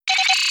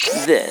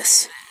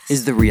This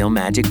is the Real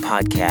Magic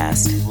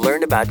Podcast.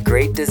 Learn about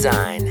great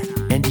design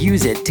and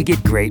use it to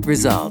get great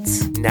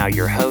results. Now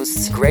your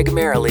hosts, Greg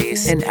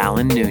Marilis and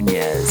Alan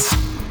Nunez.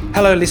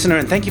 Hello, listener,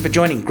 and thank you for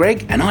joining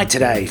Greg and I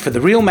today for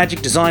the Real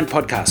Magic Design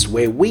Podcast,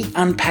 where we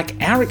unpack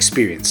our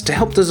experience to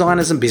help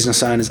designers and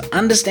business owners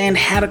understand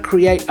how to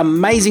create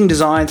amazing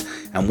designs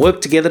and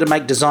work together to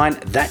make design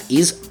that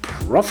is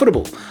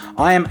profitable.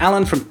 I am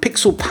Alan from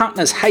Pixel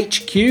Partners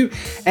HQ,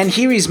 and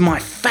here is my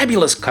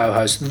fabulous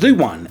co-host, the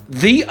one,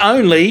 the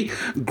only,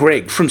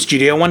 Greg from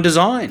Studio One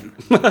Design.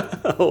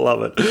 I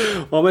love it.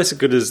 Almost as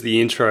good as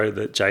the intro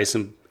that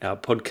Jason, our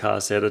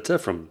podcast editor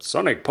from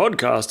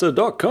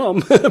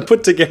sonicpodcaster.com,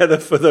 put together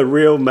for the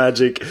Real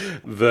Magic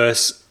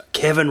verse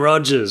Kevin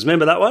Rogers.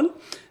 Remember that one?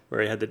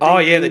 Where he had the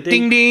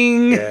ding,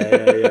 ding.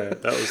 Yeah.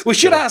 That was we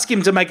should ask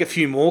him to make a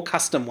few more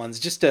custom ones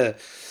just to...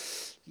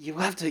 We'll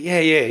have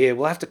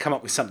to come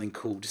up with something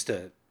cool just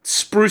to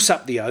spruce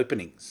up the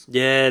openings.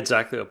 Yeah,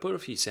 exactly. I'll put a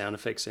few sound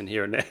effects in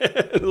here and there.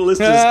 The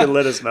listeners can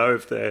let us know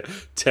if they're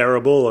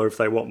terrible or if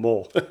they want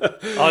more.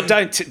 Oh,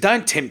 don't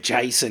tempt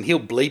Jason. He'll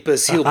bleep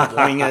us. He'll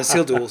boing us.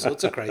 He'll do all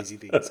sorts of crazy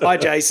things. Hi,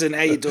 Jason.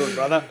 How you doing,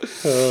 brother?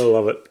 Oh,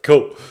 love it.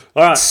 Cool.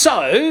 All right.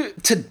 So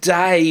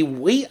today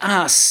we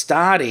are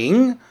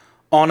starting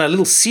on a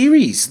little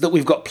series that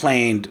we've got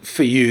planned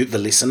for you, the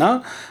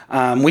listener,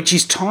 which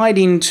is tied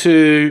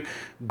into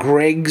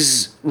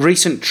Greg's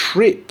recent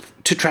trip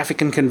to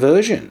traffic and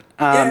conversion.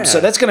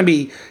 So that's going to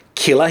be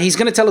killer. He's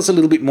going to tell us a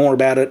little bit more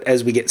about it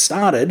as we get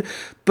started.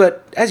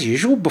 But as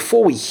usual,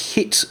 before we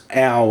hit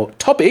our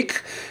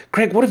topic,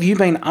 Greg, what have you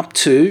been up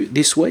to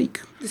this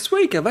week? This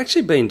week, I've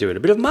actually been doing a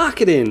bit of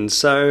marketing.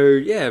 So,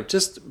 yeah,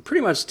 just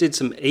pretty much did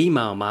some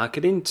email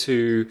marketing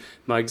to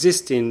my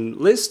existing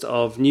list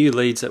of new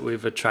leads that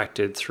we've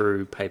attracted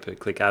through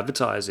pay-per-click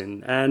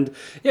advertising. And,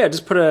 yeah,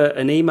 just put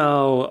an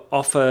email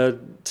offer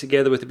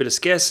together with a bit of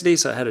scarcity.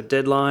 So I had a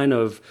deadline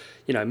of,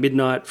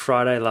 midnight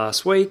Friday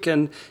last week.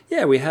 And,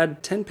 yeah, we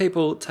had 10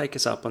 people take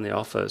us up on the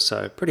offer.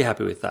 So pretty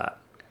happy with that.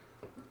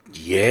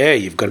 Yeah,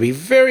 you've got to be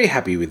very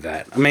happy with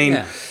that. I mean...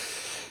 Yeah.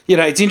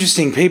 It's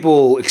interesting.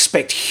 People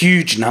expect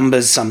huge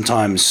numbers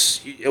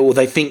sometimes, or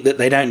they think that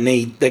they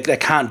they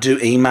can't do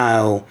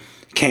email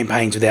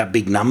campaigns without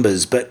big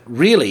numbers. But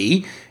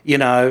really,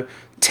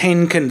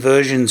 10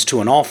 conversions to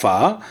an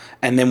offer,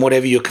 and then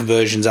whatever your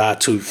conversions are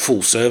to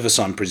full service,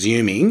 I'm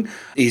presuming,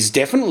 is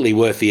definitely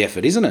worth the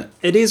effort, isn't it?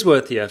 It is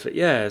worth the effort,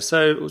 yeah.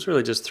 So it was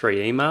really just 3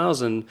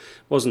 emails, and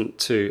wasn't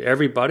to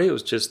everybody. It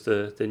was just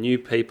the new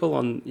people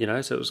on,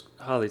 so it was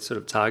highly sort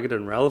of targeted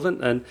and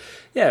relevant. And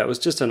yeah, it was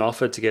just an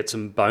offer to get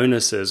some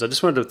bonuses. I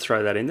just wanted to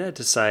throw that in there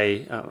to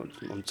say,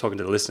 I'm talking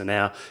to the listener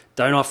now,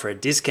 don't offer a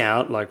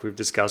discount like we've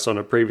discussed on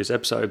a previous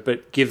episode,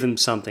 but give them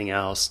something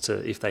else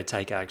to if they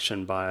take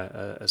action by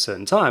a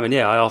certain time. And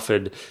yeah, I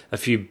offered a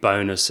few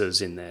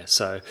bonuses in there.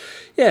 So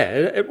yeah,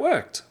 it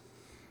worked.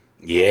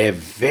 Yeah,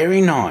 very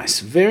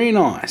nice, very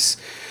nice.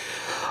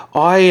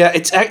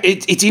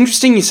 It's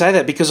interesting you say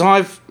that because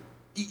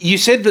you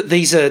said that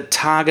these are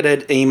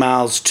targeted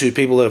emails to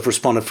people that have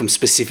responded from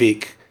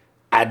specific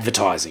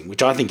advertising,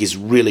 which I think is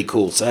really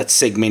cool. So that's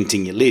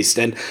segmenting your list.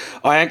 And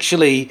I'm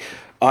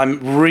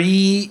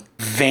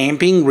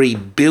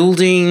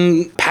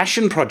rebuilding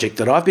passion project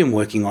that I've been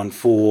working on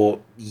for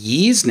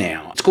years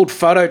now. It's called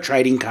Photo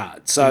Trading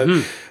Cards.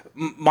 So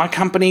my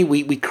company,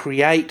 we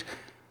create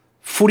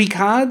footy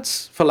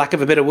cards, for lack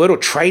of a better word, or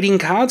trading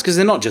cards, because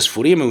they're not just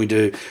footy. I mean, we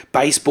do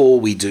baseball,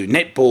 we do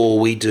netball,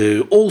 we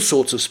do all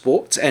sorts of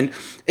sports, and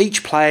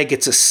each player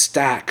gets a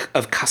stack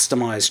of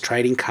customized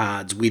trading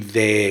cards with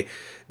their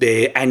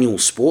annual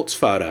sports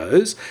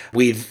photos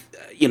with,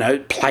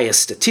 player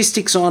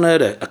statistics on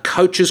it, a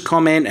coach's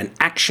comment, an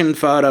action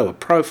photo, a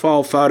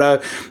profile photo,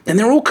 and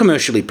they're all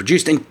commercially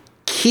produced, and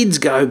kids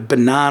go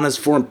bananas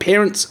for them.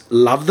 Parents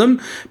love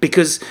them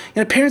because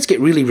parents get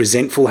really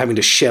resentful having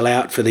to shell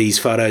out for these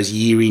photos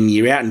year in,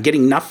 year out and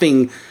getting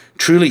nothing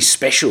truly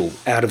special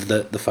out of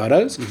the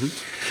photos. Mm-hmm.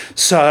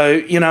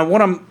 So,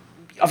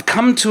 I've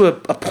come to a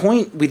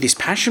point with this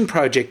passion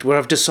project where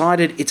I've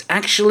decided it's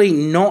actually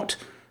not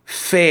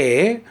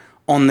fair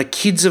on the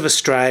kids of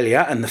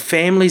Australia and the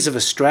families of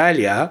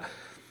Australia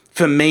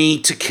for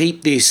me to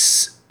keep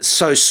this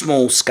so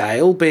small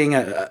scale, being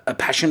a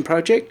passion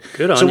project.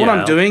 Good on so what you,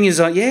 I'm doing is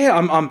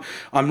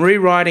I'm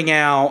rewriting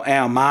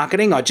our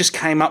marketing. I just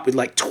came up with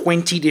like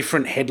 20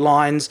 different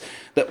headlines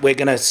that we're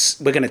gonna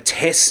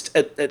test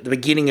at the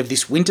beginning of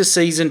this winter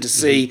season to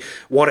see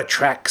what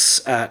attracts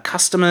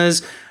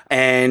customers,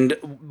 and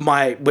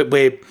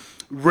we're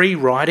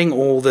rewriting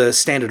all the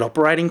standard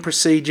operating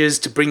procedures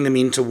to bring them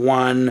into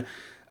one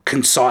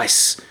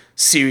concise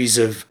series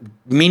of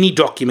mini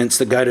documents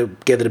that go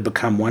together to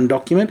become one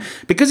document.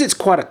 Because it's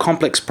quite a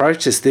complex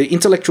process, the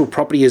intellectual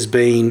property has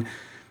been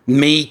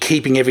me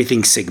keeping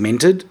everything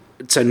segmented,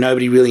 so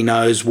nobody really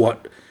knows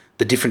what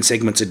the different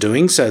segments are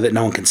doing, so that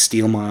no one can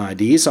steal my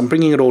ideas. So I'm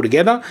bringing it all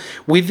together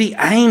with the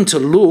aim to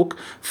look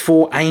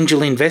for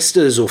angel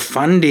investors or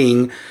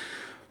funding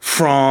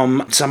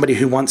from somebody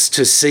who wants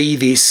to see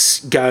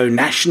this go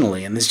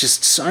nationally. And there's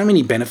just so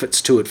many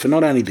benefits to it for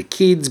not only the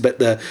kids, but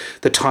the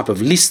type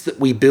of list that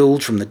we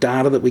build from the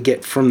data that we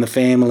get from the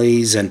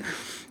families. And,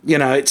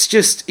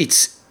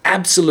 it's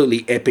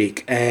absolutely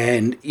epic.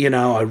 And,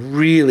 I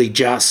really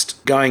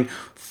just going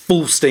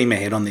full steam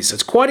ahead on this.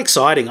 It's quite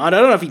exciting. I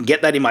don't know if you can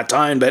get that in my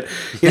tone, but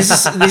this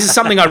is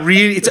something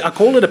I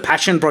call it a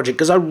passion project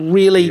because I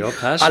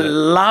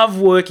love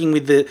working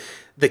with the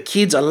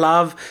kids. I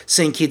love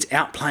seeing kids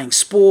out playing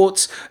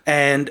sports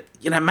and,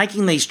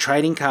 making these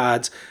trading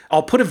cards.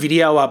 I'll put a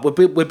video up.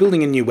 We're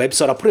building a new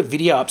website. I'll put a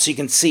video up so you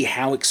can see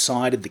how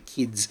excited the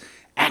kids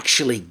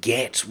actually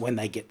get when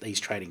they get these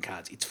trading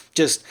cards.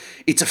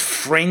 It's a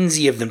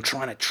frenzy of them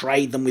trying to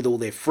trade them with all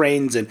their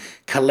friends and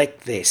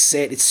collect their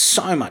set. It's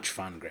so much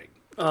fun, Greg.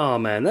 Oh,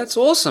 man, that's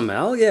awesome,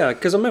 Al. Yeah,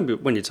 because I remember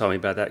when you told me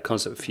about that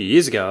concept a few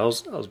years ago, I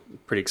was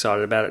pretty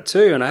excited about it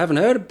too, and I haven't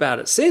heard about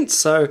it since.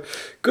 So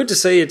good to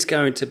see it's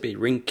going to be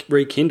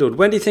rekindled.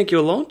 When do you think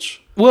you'll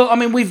launch? Well, I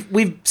mean,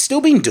 we've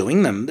still been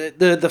doing them.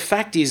 The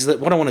fact is that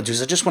what I want to do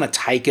is I just want to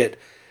take it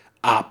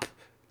up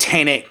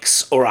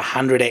 10x or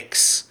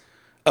 100x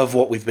of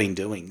what we've been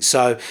doing.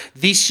 So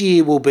this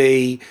year we'll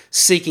be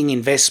seeking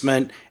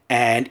investment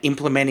and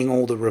implementing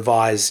all the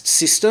revised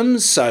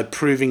systems, so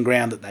proving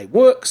ground that they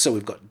work. So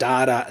we've got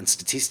data and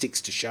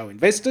statistics to show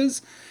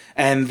investors,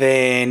 and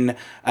then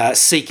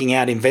seeking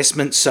out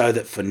investment so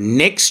that for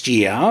next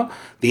year,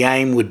 the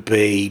aim would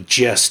be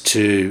just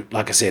to,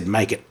 like I said,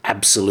 make it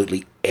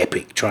absolutely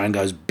epic, try and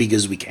go as big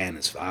as we can,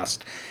 as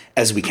fast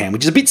as we can,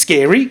 which is a bit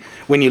scary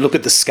when you look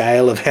at the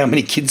scale of how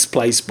many kids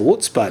play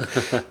sports. But,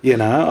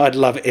 I'd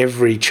love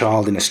every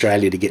child in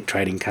Australia to get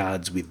trading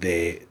cards with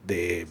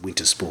their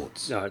winter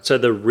sports. All right, so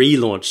the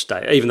relaunch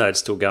date, even though it's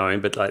still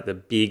going, but like the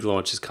big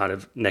launch is kind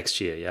of next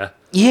year, yeah?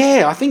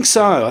 Yeah, I think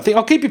so. I think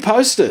I'll keep you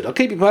posted.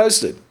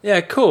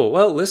 Yeah, cool.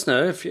 Well,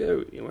 listener, if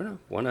you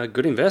want a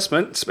good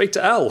investment, speak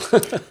to Al.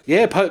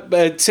 Yeah,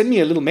 send me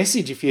a little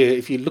message if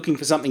you're looking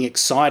for something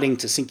exciting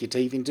to sink your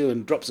teeth into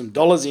and drop some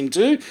dollars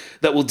into.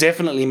 That will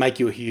definitely make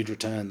you a huge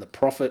return. The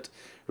profit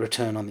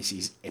return on this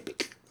is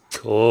epic.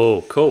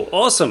 Cool.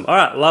 Awesome. All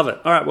right, love it.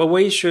 All right, well,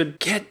 we should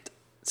get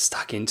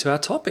stuck into our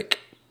topic.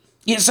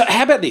 Yeah, so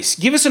how about this?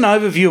 Give us an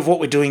overview of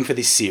what we're doing for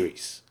this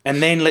series,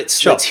 and then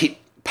let's hit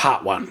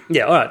part one.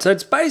 Yeah, all right. So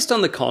it's based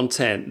on the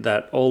content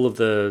that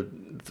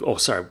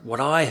what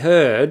I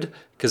heard,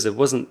 because it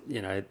wasn't,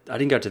 I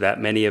didn't go to that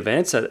many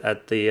events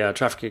at the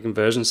Traffic and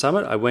Conversion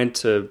Summit. I went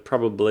to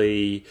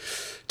probably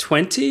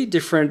 20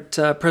 different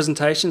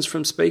presentations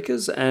from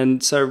speakers.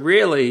 And so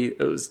really,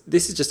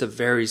 this is just a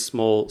very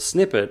small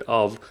snippet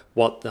of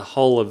what the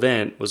whole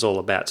event was all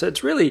about. So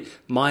it's really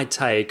my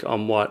take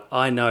on what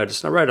I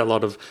noticed. And I wrote a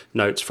lot of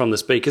notes from the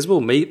speakers. We'll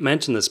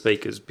mention the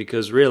speakers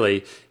because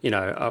really,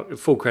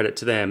 full credit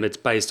to them. It's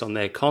based on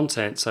their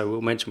content. So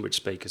we'll mention which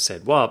speaker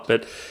said what.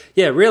 But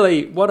yeah,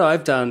 really what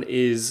I've done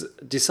is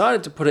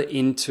decided to put it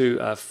into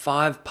a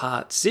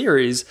 5-part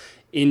series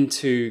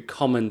into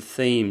common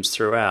themes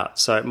throughout.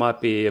 So it might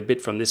be a bit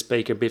from this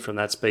speaker, a bit from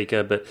that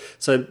speaker. But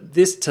so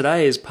this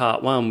today is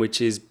part 1, which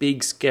is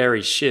big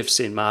scary shifts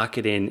in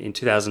marketing in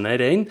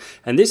 2018.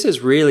 And this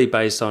is really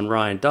based on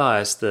Ryan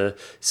Deiss, the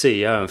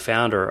CEO and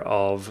founder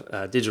of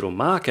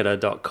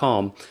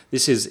digitalmarketer.com.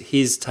 This is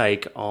his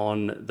take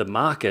on the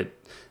market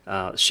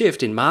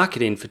shift in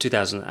marketing for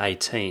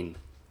 2018.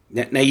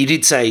 Now you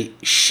did say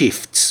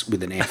shifts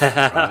with an F,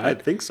 right? I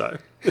think so.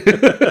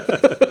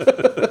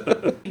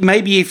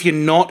 Maybe if you're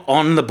not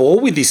on the ball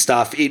with this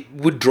stuff, it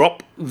would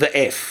drop the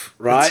F,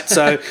 right?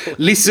 So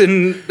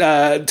listen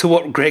to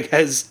what Greg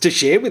has to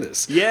share with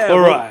us. Yeah, all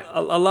right. I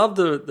love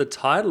the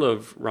title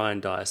of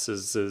Ryan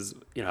Deiss's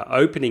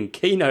opening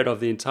keynote of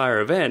the entire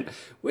event,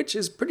 which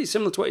is pretty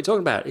similar to what you're talking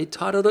about. He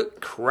titled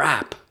it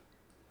 "Crap."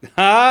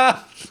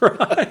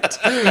 Right.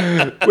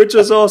 Which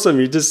was awesome.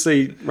 You just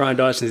see Ryan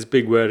Deiss and his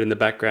big word in the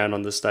background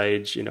on the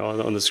stage,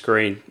 on the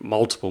screen,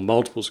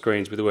 multiple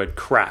screens with the word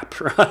crap,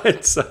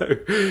 right? So,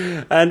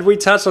 and we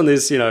touched on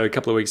this, a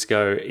couple of weeks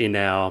ago in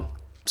our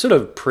sort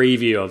of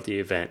preview of the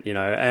event,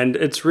 and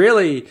it's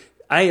really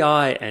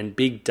AI and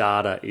big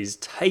data is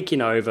taking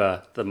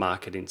over the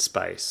marketing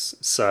space.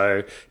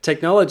 So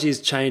technology is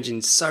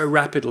changing so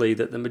rapidly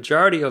that the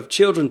majority of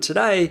children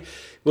today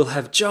will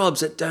have jobs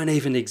that don't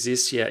even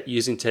exist yet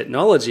using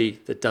technology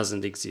that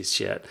doesn't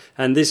exist yet.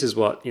 And this is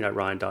what,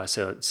 Ryan Deiss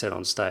said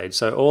on stage.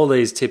 So all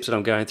these tips that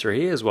I'm going through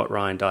here is what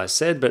Ryan Deiss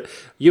said, but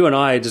you and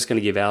I are just going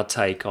to give our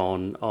take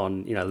on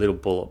little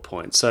bullet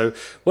points. So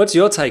what's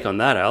your take on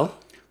that, Al?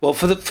 Well,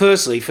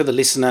 firstly, for the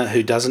listener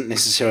who doesn't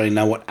necessarily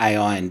know what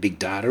AI and big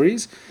data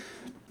is,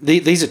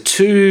 these are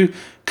two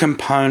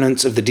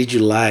components of the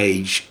digital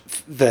age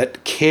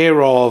that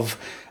care of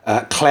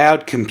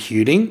cloud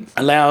computing,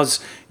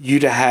 allows you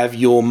to have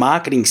your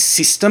marketing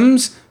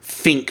systems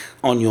think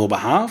on your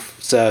behalf.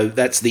 So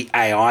that's the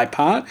AI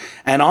part.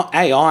 And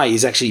AI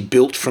is actually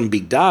built from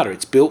big data.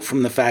 It's built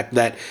from the fact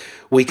that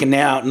we can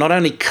now not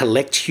only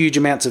collect huge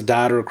amounts of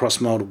data across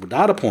multiple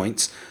data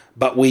points,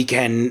 but we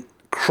can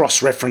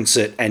cross-reference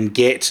it and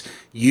get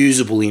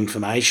usable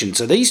information.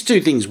 So these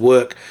two things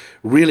work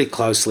really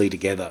closely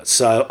together.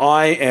 So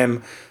I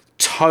am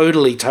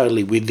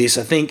totally with this.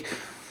 I think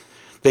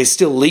there's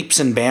still leaps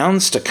and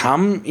bounds to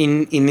come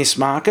in this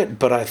market,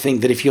 but I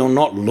think that if you're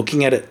not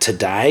looking at it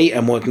today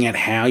and working out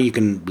how you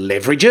can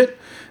leverage it,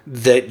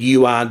 that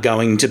you are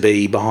going to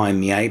be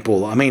behind the eight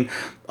ball. I mean,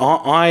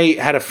 I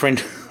had a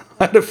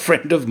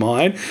friend of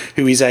mine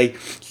who is a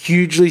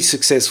hugely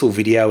successful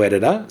video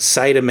editor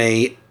say to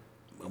me,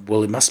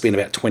 well, it must have been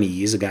about 20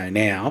 years ago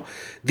now,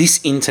 this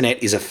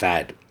internet is a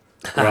fad,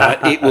 right?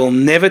 It will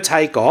never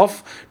take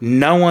off.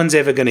 No one's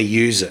ever going to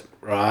use it,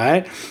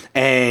 right?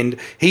 And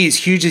he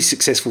is hugely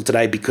successful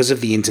today because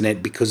of the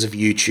internet, because of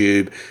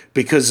YouTube,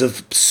 because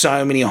of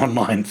so many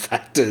online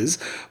factors.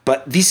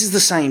 But this is the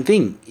same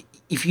thing.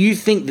 If you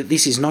think that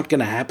this is not going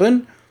to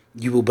happen,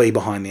 you will be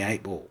behind the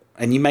eight ball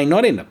and you may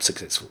not end up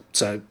successful.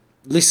 So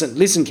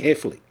listen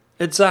carefully.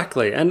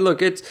 Exactly. And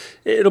look,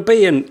 it'll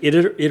be an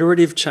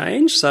iterative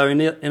change. So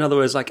in other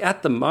words, like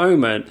at the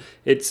moment,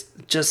 it's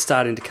just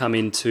starting to come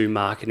into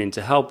marketing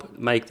to help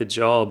make the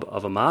job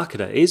of a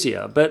marketer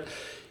easier. But,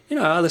 you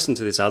know, I listened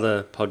to this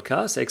other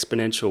podcast,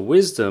 Exponential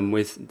Wisdom,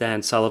 with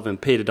Dan Sullivan,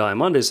 Peter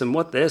Diamandis, and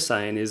what they're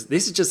saying is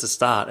this is just a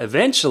start.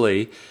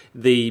 Eventually,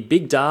 the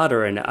big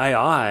data and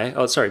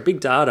big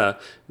data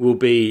will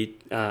be,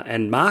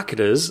 and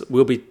marketers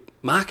will be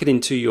marketing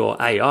to your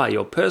AI,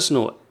 your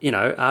personal,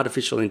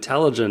 artificial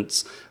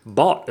intelligence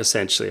bot,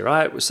 essentially,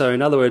 right? So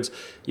in other words,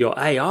 your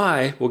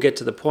AI will get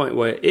to the point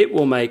where it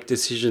will make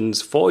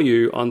decisions for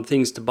you on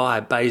things to buy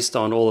based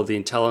on all of the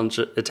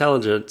intelligence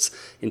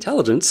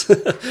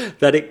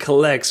that it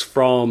collects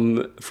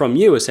from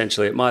you,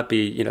 essentially. It might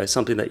be,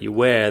 something that you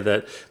wear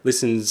that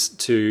listens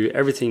to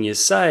everything you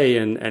say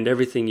and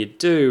everything you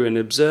do and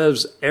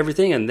observes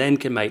everything and then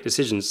can make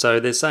decisions. So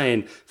they're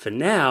saying for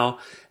now,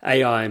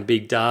 AI and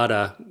big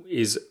data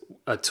is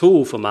a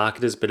tool for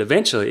marketers, but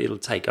eventually it'll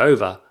take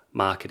over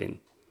marketing.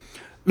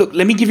 Look,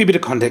 let me give you a bit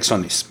of context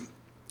on this.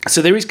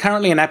 So there is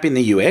currently an app in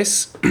the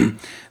US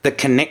that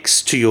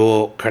connects to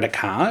your credit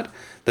card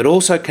that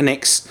also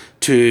connects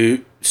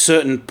to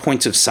certain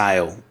points of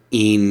sale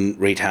in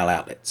retail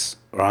outlets,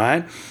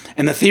 right?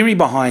 And the theory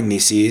behind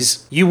this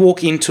is you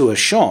walk into a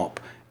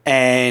shop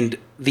and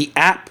the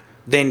app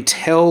then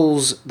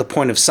tells the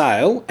point of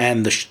sale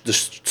and the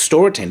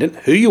store attendant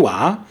who you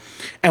are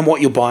and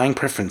what your buying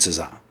preferences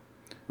are,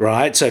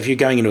 right? So if you're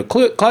going into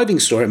a clothing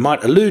store, it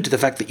might allude to the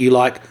fact that you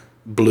like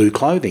blue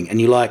clothing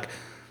and you like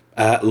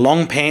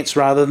long pants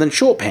rather than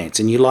short pants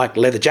and you like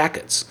leather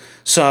jackets.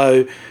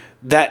 So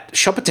that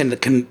shop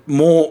attendant can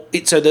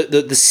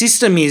the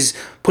system is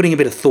putting a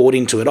bit of thought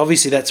into it.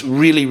 Obviously, that's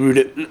really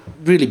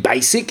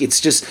basic. It's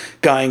just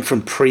going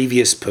from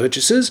previous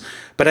purchases.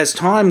 But as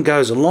time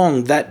goes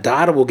along, that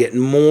data will get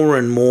more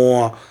and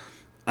more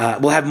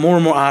we'll have more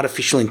and more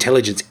artificial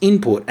intelligence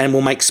input and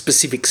we'll make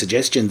specific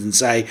suggestions and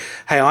say,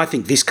 hey, I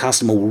think this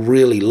customer will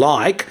really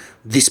like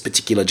this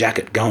particular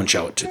jacket. Go and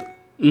show it to them.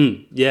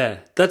 Yeah,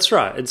 that's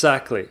right.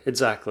 Exactly.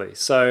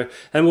 So,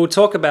 and we'll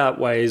talk about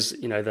ways,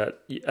 that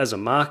as a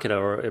marketer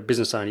or a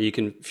business owner, you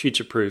can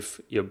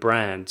future-proof your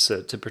brand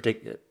to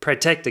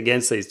protect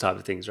against these type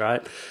of things,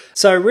 right?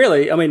 So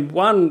really, I mean,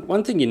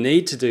 one thing you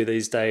need to do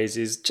these days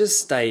is just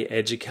stay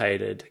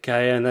educated,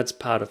 okay? And that's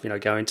part of,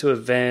 going to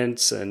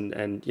events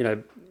and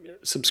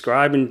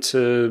subscribing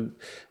to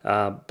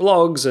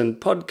blogs and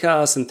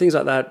podcasts and things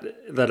like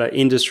that are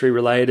industry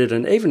related,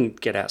 and even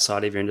get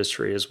outside of your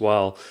industry as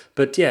well.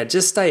 But yeah,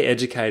 just stay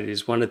educated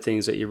is one of the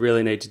things that you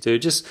really need to do.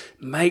 Just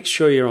make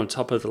sure you're on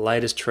top of the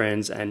latest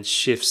trends and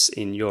shifts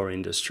in your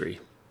industry.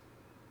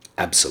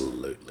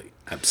 Absolutely.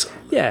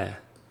 Yeah.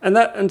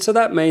 And so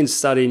that means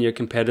studying your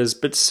competitors,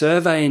 but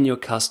surveying your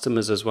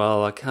customers as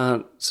well. I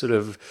can't sort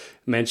of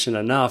mention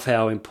enough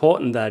how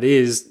important that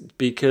is,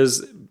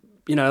 because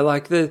you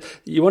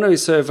want to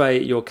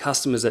survey your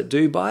customers that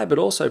do buy, but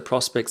also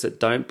prospects that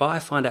don't buy.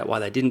 Find out why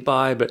they didn't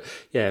buy, but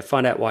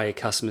find out why your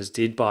customers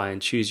did buy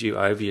and choose you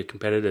over your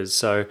competitors.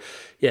 So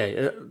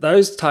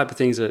those type of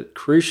things are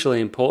crucially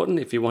important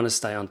if you want to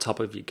stay on top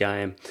of your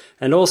game.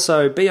 And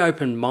also be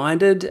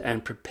open-minded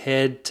and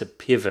prepared to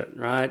pivot,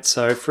 right?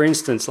 So for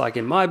instance, like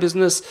in my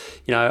business,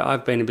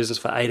 I've been in business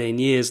for 18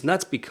 years, and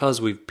that's because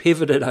we've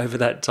pivoted over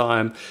that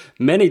time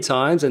many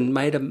times and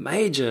made a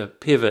major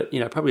pivot,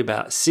 probably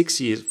about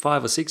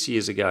 5 or 6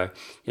 years ago,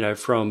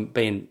 from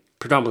being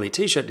predominantly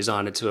t-shirt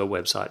designer to a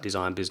website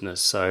design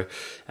business. So,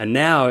 and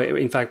now,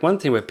 in fact, one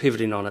thing we're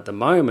pivoting on at the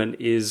moment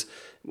is,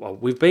 well,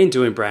 we've been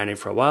doing branding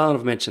for a while, and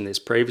I've mentioned this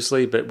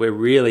previously, but we're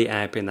really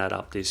amping that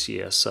up this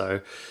year. So,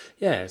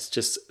 yeah, it's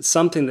just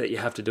something that you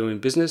have to do in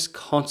business,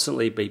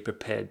 constantly be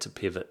prepared to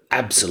pivot.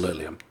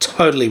 Absolutely. I'm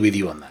totally with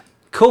you on that.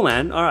 Cool,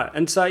 man. All right.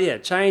 And so,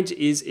 change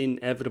is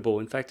inevitable.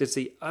 In fact, it's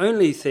the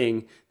only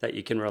thing that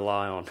you can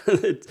rely on.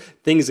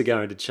 Things are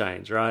going to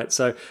change, right?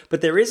 So,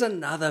 but there is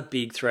another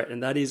big threat,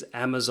 and that is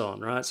Amazon,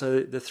 right?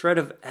 So the threat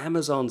of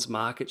Amazon's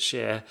market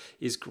share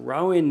is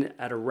growing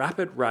at a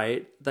rapid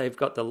rate. They've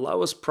got the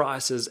lowest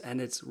prices,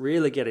 and it's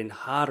really getting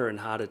harder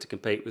and harder to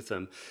compete with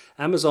them.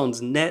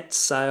 Amazon's net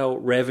sale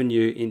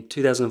revenue in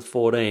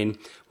 2014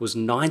 was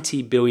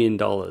 $90 billion,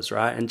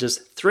 right? And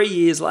just 3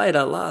 years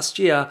later, last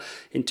year,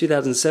 in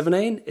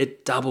 2017,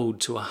 it doubled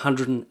to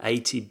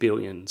 $180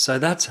 billion. So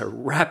that's a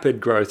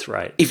rapid growth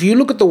rate. If you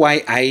look at the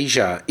way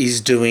Asia is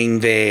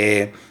doing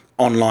their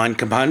online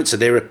components, so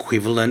their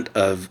equivalent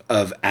of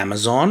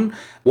Amazon,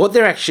 what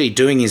they're actually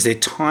doing is they're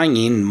tying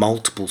in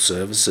multiple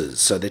services.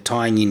 So they're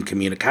tying in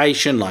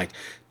communication like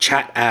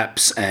chat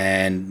apps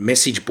and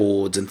message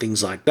boards and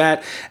things like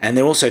that. And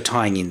they're also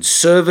tying in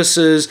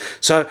services.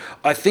 So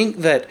I think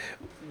that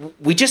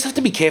we just have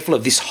to be careful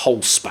of this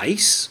whole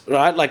space,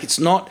 right? Like, it's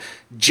not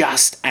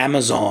just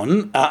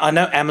Amazon. I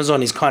know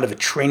Amazon is kind of a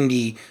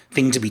trendy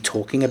thing to be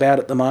talking about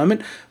at the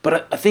moment,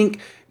 but I think,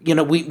 we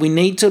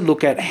need to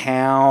look at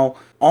how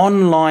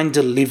online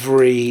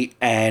delivery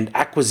and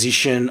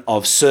acquisition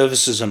of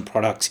services and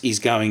products is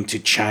going to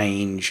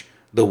change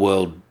the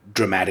world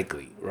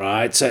dramatically,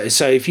 right?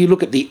 So if you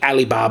look at the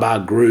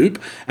Alibaba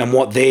group and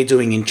what they're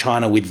doing in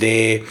China with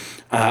their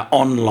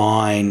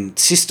online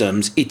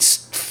systems,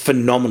 it's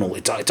phenomenal.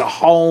 It's a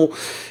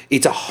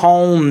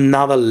whole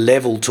nother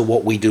level to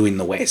what we do in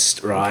the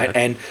West, right?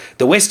 Okay. And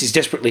the West is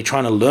desperately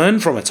trying to learn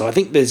from it. So I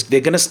think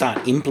they're going to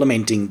start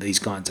implementing these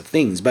kinds of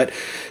things. But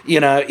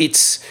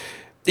it's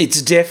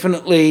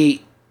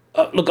definitely.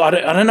 Look, I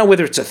don't know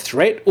whether it's a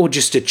threat or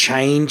just a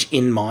change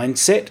in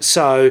mindset.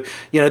 So,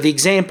 the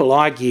example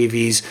I give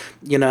is,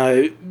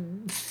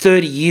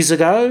 30 years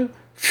ago,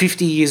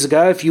 50 years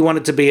ago, if you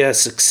wanted to be a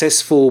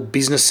successful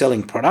business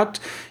selling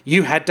product,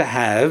 you had to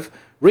have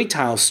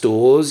retail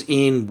stores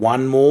in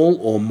one mall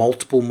or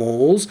multiple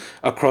malls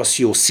across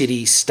your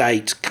city,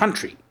 state,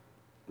 country,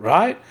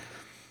 right?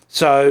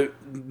 So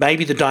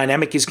maybe the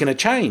dynamic is going to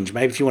change.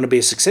 Maybe if you want to be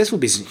a successful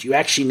business, you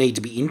actually need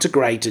to be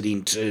integrated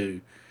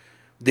into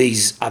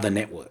these other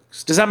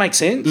networks. Does that make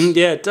sense?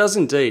 Yeah, it does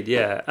indeed,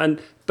 yeah.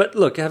 But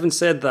look, having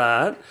said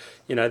that,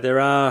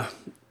 there are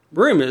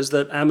rumours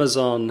that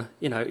Amazon,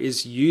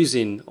 is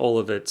using all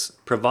of its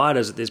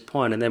providers at this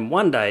point, and then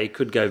one day it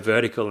could go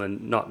vertical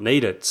and not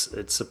need its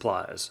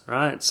suppliers,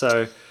 right?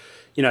 So,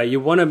 you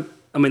want to,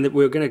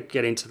 we're going to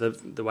get into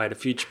the way to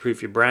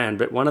future-proof your brand,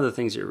 but one of the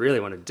things you really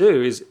want to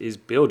do is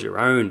build your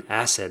own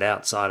asset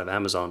outside of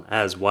Amazon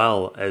as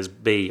well as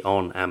be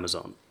on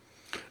Amazon.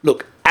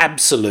 Look,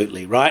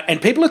 absolutely, right?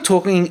 And people are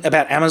talking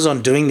about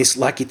Amazon doing this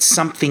like it's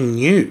something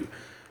new,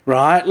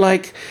 right?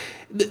 Like,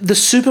 the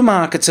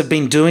supermarkets have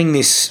been doing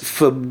this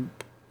for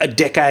a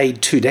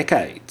decade, 2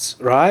 decades,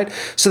 right?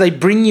 So they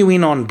bring you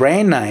in on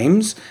brand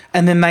names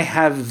and then they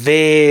have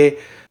their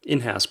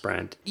in-house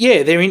brand.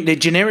 Yeah, their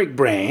generic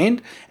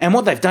brand. And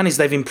what they've done is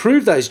they've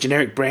improved those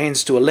generic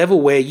brands to a level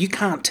where you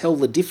can't tell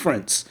the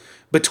difference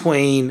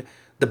between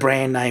the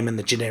brand name and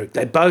the generic.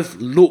 They both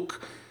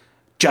look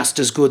just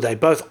as good. They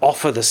both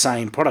offer the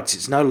same products.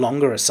 It's no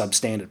longer a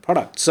substandard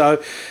product.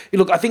 So,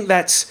 look, I think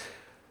that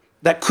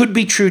could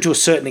be true to a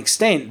certain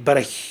extent, but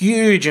a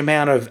huge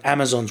amount of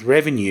Amazon's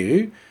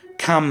revenue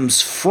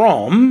comes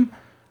from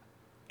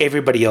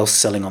everybody else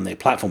selling on their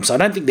platform. So I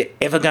don't think they're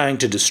ever going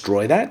to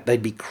destroy that.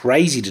 They'd be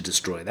crazy to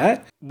destroy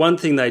that. One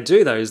thing they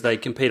do, though, is they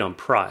compete on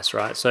price,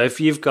 right? So if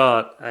you've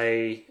got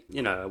a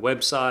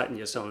website and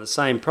you're selling the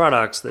same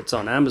products that's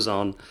on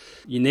Amazon,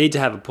 you need to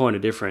have a point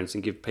of difference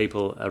and give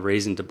people a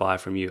reason to buy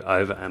from you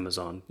over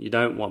Amazon. You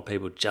don't want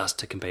people just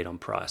to compete on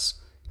price.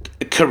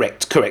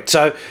 Correct.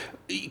 So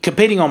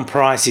competing on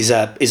price is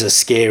a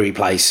scary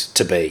place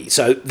to be.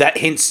 So that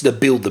hence the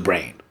build the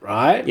brand,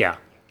 right? Yeah.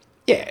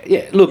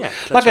 Look,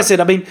 like I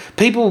said,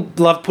 people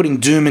love putting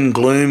doom and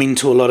gloom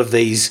into a lot of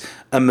these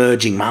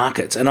emerging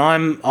markets, and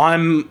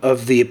I'm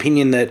of the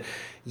opinion that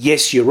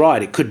yes, you're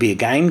right, it could be a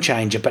game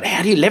changer, but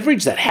how do you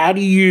leverage that? How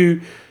do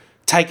you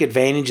take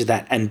advantage of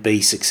that and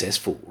be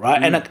successful,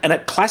 right? And a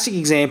classic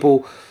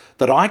example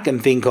that I can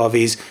think of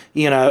is,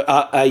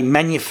 a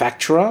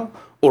manufacturer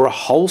or a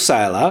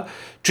wholesaler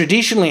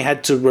traditionally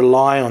had to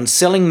rely on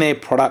selling their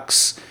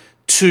products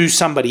to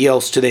somebody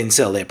else to then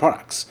sell their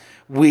products.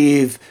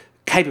 With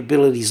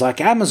capabilities like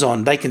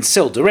Amazon, they can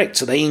sell direct,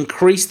 so they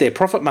increase their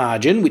profit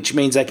margin, which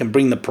means they can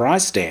bring the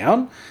price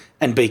down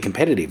and be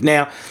competitive.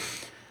 Now,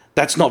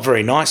 that's not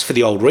very nice for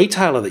the old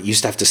retailer that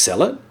used to have to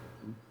sell it,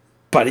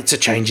 but it's a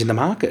change in the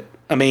market.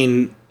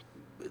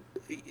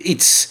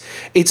 It's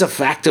a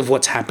fact of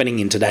what's happening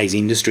in today's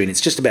industry, and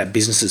it's just about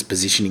businesses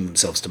positioning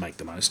themselves to make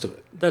the most of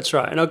it. That's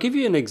right. And I'll give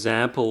you an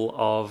example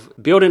of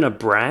building a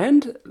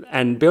brand,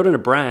 and building a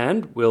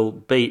brand will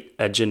beat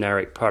a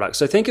generic product.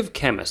 So think of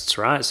chemists,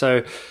 right?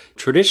 So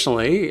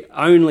traditionally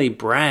only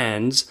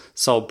brands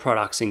sold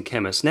products in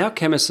chemists. Now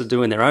chemists are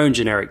doing their own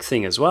generic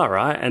thing as well,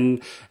 right?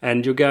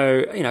 And you'll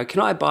go, can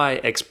I buy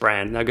X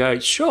brand? And they'll go,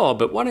 sure,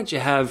 but why don't you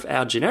have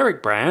our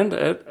generic brand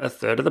at a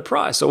third of the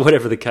price, or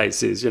whatever the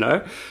case is,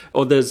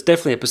 Or there's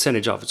definitely a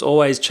percentage off. It's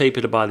always cheaper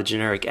to buy the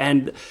generic.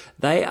 And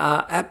they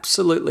are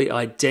absolutely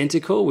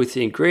identical with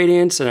the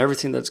ingredients and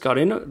everything they've got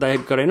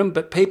in them,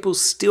 but people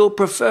still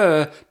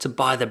prefer to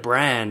buy the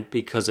brand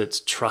because it's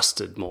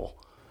trusted more.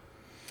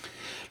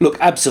 Look,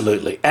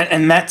 absolutely.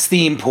 And that's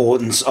the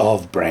importance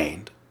of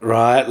brand,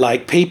 right?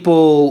 Like,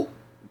 people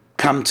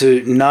come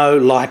to know,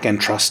 like,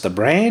 and trust a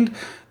brand.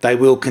 They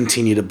will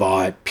continue to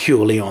buy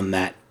purely on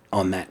that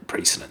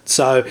precedent.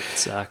 So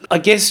exactly. I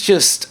guess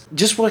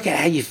just work out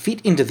how you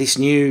fit into this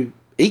new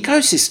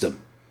ecosystem.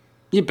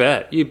 You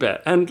bet.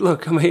 And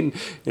look,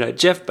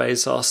 Jeff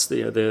Bezos,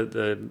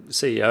 the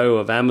CEO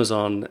of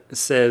Amazon,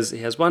 says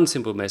he has one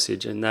simple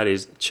message, and that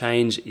is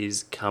change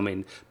is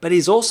coming. But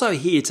he's also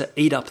here to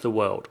eat up the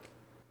world.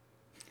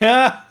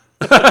 Yeah.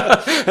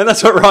 And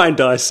that's what Ryan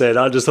Deiss said.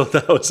 I just thought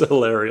that was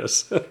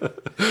hilarious.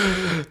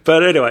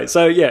 But anyway,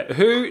 so yeah,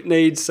 who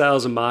needs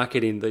sales and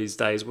marketing these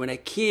days when a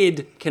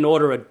kid can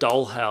order a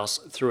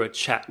dollhouse through a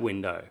chat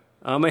window?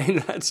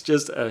 That's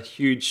just a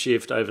huge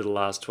shift over the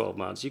last 12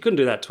 months. You couldn't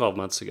do that 12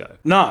 months ago.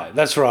 No,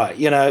 that's right.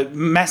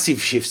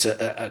 Massive shifts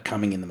are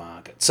coming in the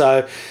market.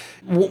 So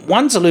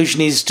one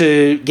solution is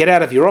to get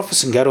out of your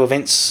office and go to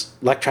events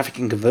like Traffic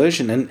and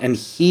Conversion and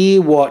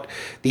hear what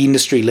the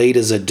industry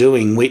leaders are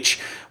doing, which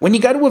when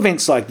you go to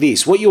events like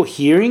this, what you're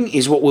hearing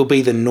is what will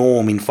be the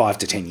norm in 5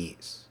 to 10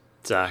 years.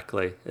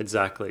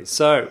 Exactly.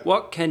 So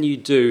what can you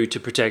do to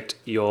protect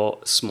your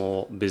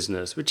small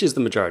business, which is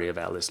the majority of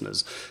our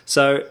listeners?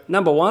 So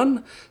number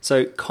one,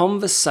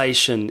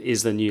 conversation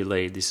is the new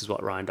lead. This is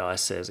what Ryan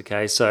Deiss says,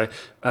 okay? So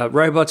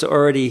robots are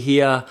already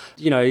here.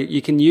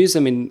 You can use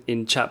them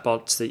in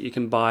chatbots. That you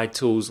can buy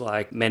tools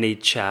like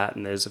ManyChat,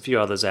 and there's a few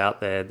others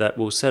out there that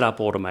will set up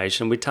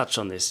automation. We touched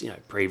on this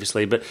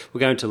previously, but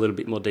we'll go into a little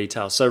bit more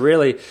detail. So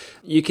really,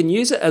 you can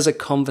use it as a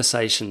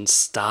conversation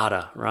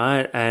starter,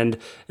 right? And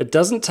it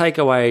doesn't take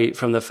away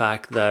from the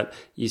fact that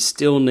you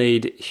still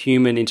need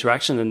human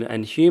interaction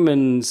and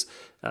humans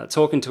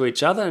talking to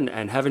each other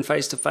and having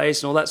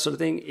face-to-face and all that sort of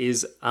thing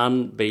is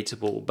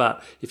unbeatable.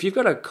 But if you've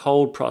got a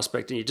cold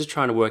prospect and you're just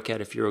trying to work out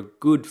if you're a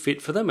good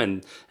fit for them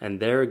and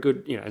they're a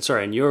good,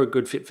 and you're a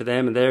good fit for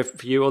them and they're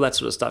for you, all that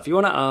sort of stuff, you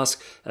want to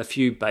ask a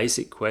few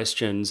basic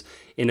questions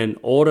in an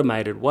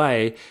automated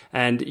way.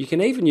 And you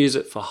can even use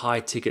it for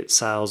high-ticket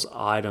sales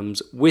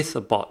items with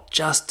a bot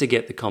just to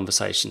get the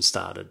conversation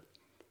started.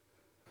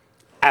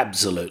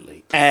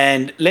 Absolutely.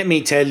 And let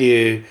me tell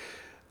you,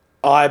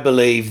 I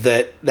believe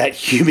that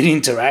human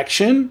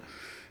interaction,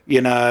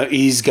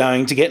 is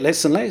going to get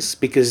less and less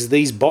because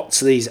these bots,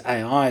 these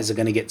AIs are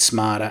going to get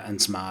smarter and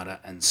smarter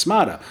and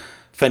smarter.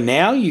 For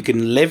now, you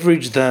can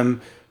leverage them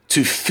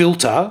to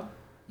filter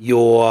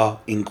your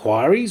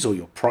inquiries or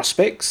your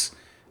prospects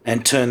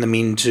and turn them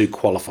into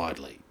qualified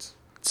leads.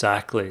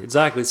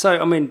 Exactly.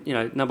 So,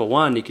 number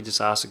one, you could just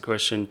ask a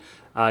question,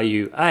 are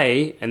you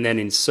A, and then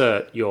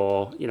insert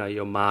your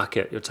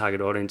market, your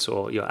target audience,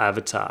 or your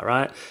avatar,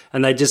 right?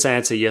 And they just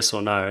answer yes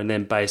or no. And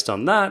then based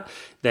on that,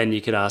 then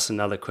you could ask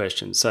another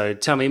question. So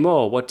tell me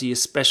more. What do you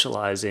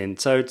specialize in?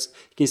 So you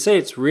can see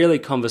it's really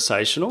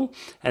conversational.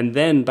 And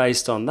then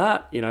based on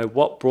that,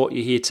 what brought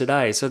you here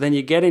today? So then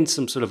you get in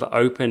some sort of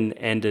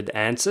open-ended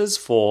answers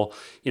for,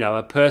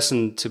 a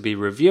person to be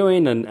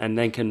reviewing and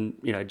then can,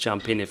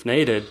 jump in if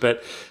needed.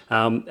 But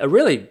a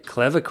really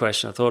clever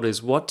question I thought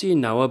is, what do you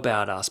know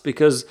about us?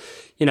 Because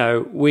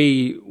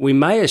we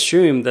may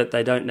assume that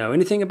they don't know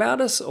anything about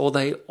us or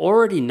they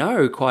already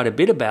know quite a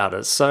bit about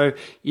us. So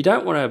you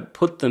don't want to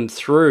put them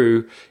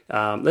through,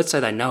 let's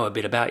say they know a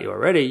bit about you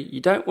already.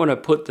 You don't want to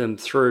put them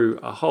through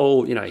a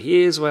whole,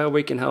 here's where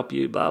we can help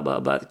you, blah, blah,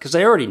 blah, because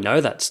they already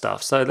know that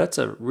stuff. So that's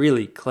a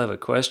really clever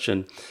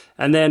question.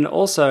 And then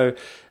also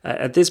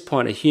at this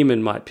point, a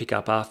human might pick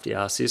up after you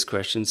ask this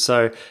question.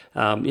 So,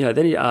 then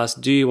you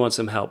ask, do you want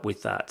some help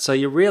with that? So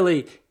you're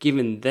really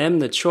giving them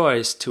the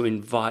choice to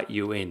invite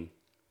you in.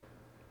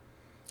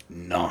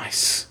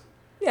 Nice.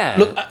 Yeah.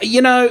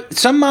 Look,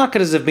 some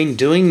marketers have been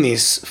doing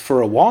this for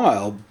a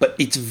while, but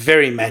it's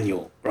very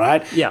manual,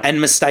 right? Yeah.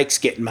 And mistakes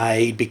get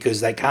made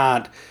because they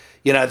can't,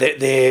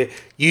 they're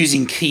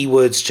using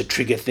keywords to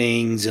trigger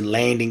things and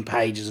landing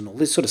pages and all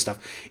this sort of stuff.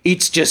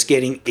 It's just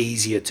getting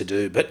easier to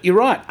do. But you're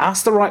right.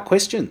 Ask the right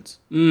questions.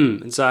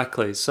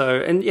 Exactly.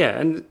 So,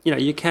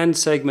 you can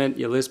segment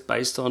your list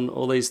based on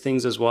all these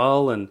things as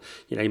well. And,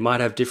 you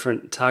might have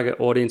different target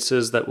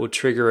audiences that will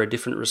trigger a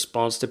different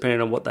response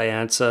depending on what they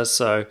answer.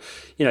 So,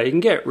 you can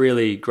get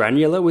really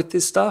granular with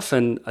this stuff.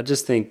 And I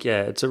just think,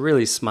 it's a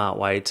really smart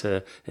way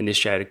to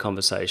initiate a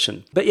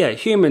conversation. But yeah,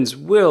 humans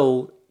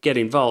will get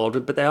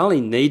involved, but they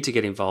only need to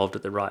get involved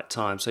at the right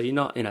time. So you're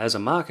not, as a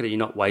marketer, you're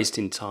not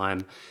wasting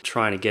time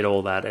trying to get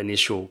all that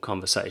initial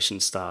conversation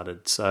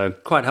started. So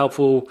quite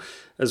helpful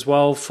as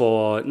well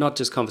for not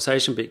just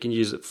conversation, but you can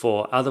use it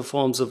for other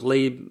forms of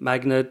lead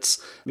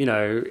magnets,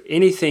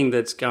 anything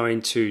that's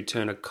going to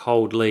turn a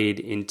cold lead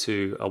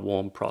into a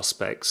warm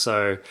prospect.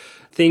 So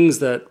things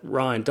that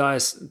Ryan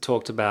Deiss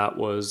talked about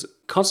was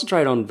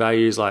concentrate on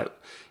values like,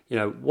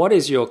 what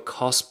is your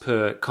cost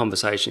per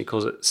conversation? He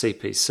calls it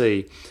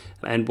CPC.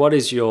 And what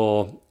is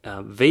your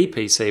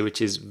VPC,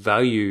 which is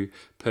value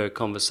per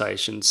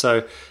conversation?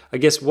 So I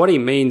guess what he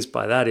means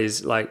by that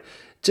is like,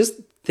 just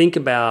think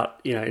about,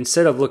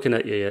 instead of looking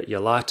at your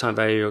lifetime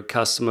value of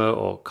customer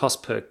or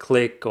cost per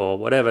click or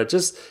whatever,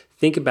 just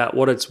think about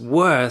what it's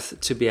worth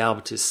to be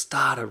able to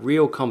start a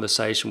real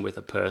conversation with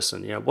a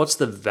person. What's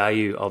the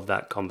value of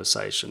that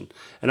conversation?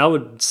 And I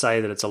would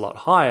say that it's a lot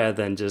higher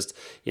than just,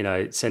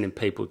 sending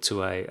people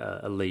to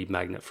a lead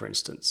magnet, for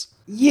instance.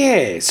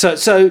 Yeah.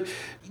 So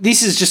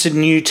this is just a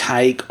new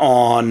take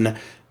on,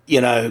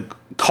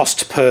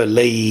 cost per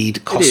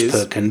lead, cost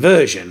per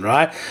conversion,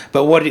 right?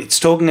 But what it's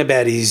talking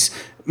about is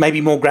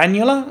maybe more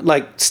granular,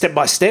 like step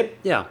by step.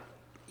 Yeah.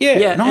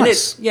 Yeah,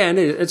 nice. And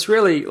it's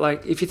really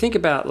like, if you think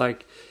about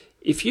like,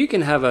 if you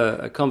can have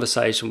a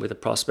conversation with a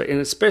prospect, and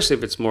especially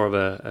if it's more of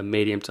a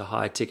medium to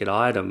high ticket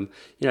item,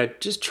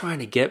 just trying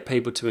to get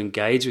people to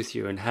engage with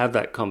you and have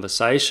that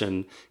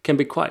conversation can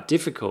be quite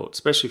difficult,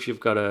 especially if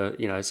you've got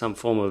some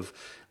form of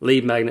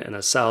lead magnet and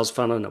a sales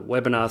funnel and a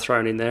webinar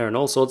thrown in there and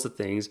all sorts of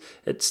things.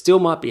 It still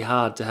might be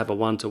hard to have a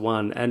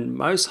one-to-one, and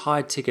most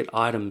high ticket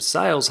item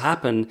sales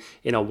happen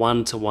in a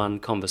one-to-one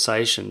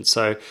conversation.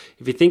 So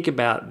if you think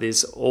about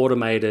this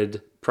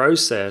automated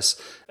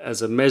process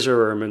as a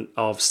measurement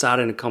of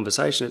starting a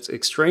conversation, it's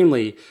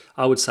extremely,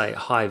 I would say,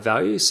 high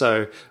value.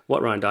 So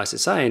what Ryan Deiss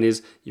is saying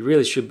is you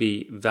really should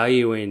be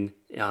valuing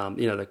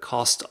the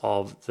cost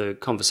of the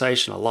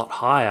conversation a lot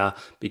higher,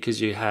 because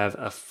you have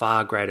a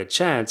far greater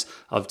chance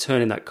of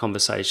turning that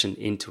conversation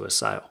into a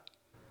sale.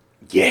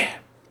 Yeah,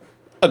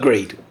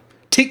 agreed.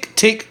 Tick,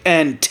 tick,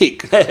 and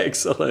tick.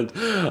 Excellent.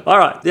 All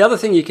right. The other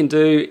thing you can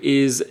do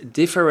is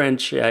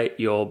differentiate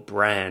your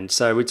brand.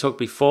 So we talked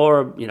before,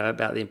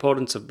 about the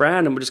importance of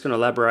brand, and we're just going to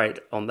elaborate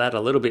on that a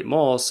little bit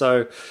more.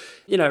 So,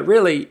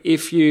 really,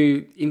 if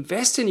you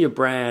invest in your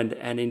brand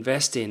and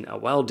invest in a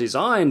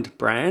well-designed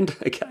brand,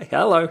 okay,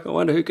 hello, I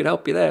wonder who could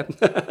help you there.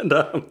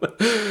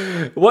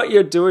 And what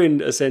you're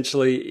doing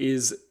essentially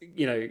is,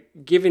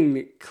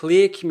 giving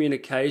clear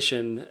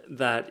communication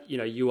that,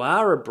 you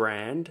are a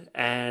brand,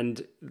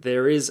 and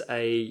there is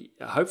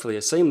hopefully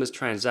a seamless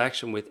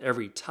transaction with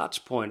every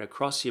touch point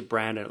across your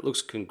brand, and it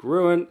looks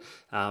congruent.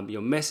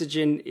 Your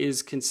messaging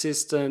is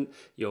consistent,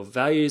 your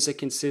values are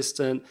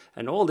consistent,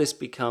 and all this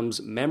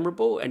becomes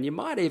memorable. And you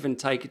might even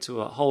take it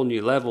to a whole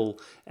new level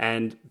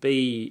and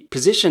be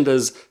positioned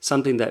as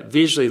something that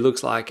visually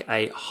looks like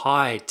a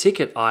high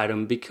ticket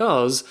item,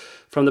 because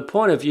from the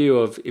point of view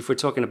of, if we're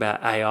talking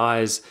about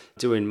AIs,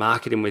 doing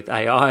marketing with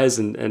AIs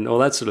and all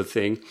that sort of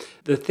thing,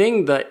 the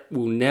thing that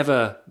will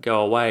never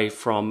go away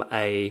from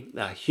a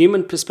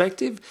human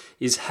perspective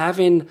is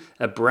having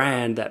a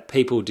brand that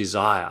people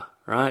desire,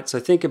 right? So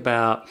think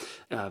about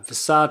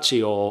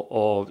Versace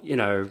or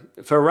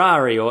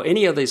Ferrari or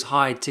any of these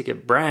high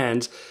ticket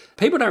brands.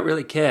 People don't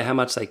really care how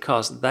much they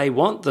cost. They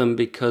want them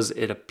because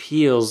it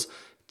appeals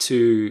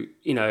to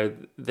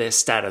their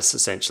status,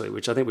 essentially,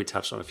 which I think we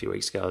touched on a few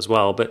weeks ago as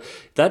well. But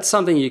that's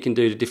something you can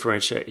do to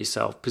differentiate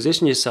yourself,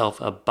 position yourself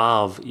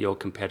above your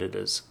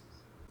competitors.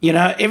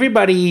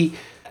 Everybody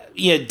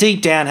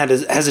deep down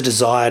has a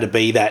desire to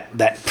be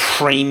that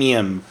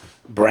premium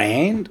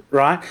brand,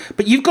 right?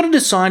 But you've got to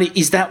decide,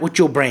 is that what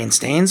your brand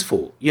stands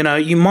for?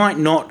 You might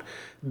not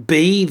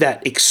be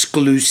that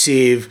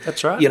exclusive,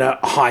 that's right,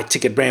 high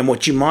ticket brand.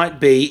 What you might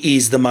be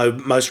is the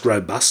most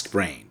robust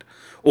brand,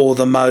 or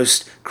the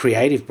most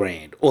creative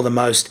brand, or the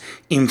most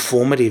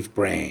informative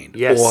brand,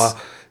 yes,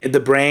 or the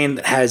brand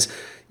that has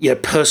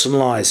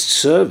personalized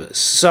service.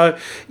 So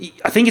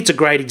I think it's a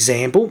great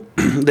example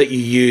that you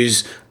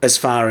use as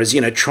far as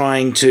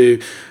trying to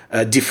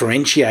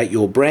differentiate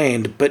your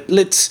brand. But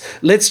let's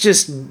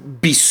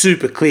just be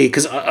super clear,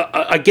 because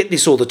I get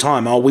this all the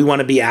time. Oh, we want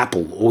to be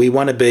Apple, or we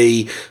want to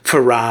be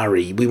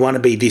Ferrari, we want to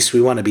be this,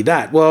 we want to be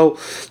that. Well,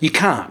 you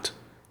can't,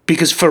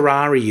 because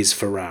Ferrari is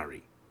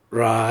Ferrari,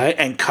 right?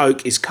 And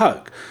Coke is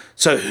Coke.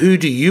 So who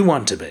do you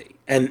want to be?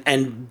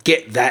 And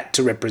get that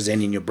to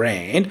represent in your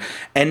brand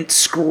and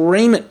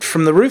scream it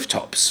from the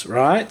rooftops,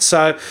 right?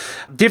 So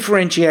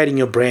differentiating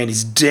your brand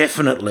is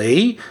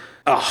definitely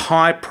a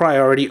high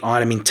priority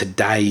item in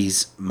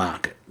today's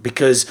market,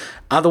 because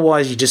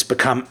otherwise you just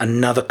become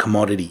another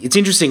commodity. It's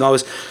interesting. I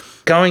was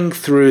going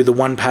through the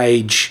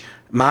one-page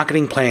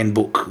marketing plan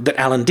book that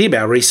Alan Dibb,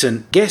 our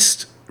recent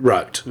guest,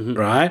 wrote,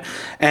 right?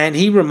 And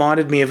he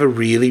reminded me of a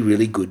really,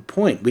 really good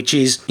point, which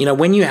is,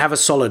 when you have a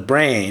solid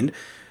brand,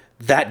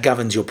 that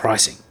governs your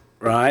pricing,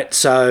 right?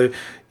 So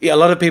Yeah, a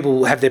lot of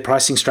people have their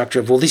pricing structure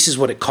of, well, this is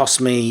what it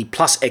costs me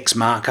plus X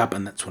markup,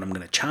 and that's what I'm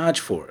going to charge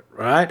for it,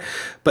 right?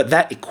 But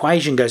that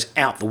equation goes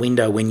out the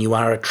window when you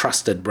are a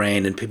trusted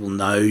brand and people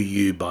know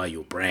you by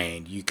your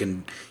brand. You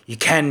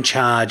can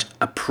charge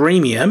a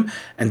premium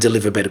and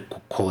deliver better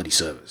quality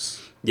service.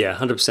 Yeah,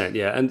 100%.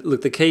 Yeah. And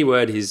look, the key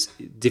word is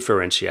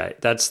differentiate.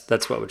 That's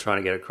what we're trying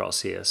to get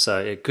across here. So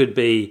it could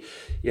be,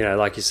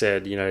 like you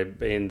said,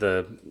 being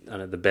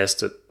the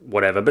best at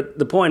whatever. But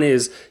the point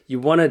is you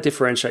want to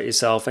differentiate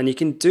yourself, and you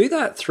can do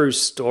that through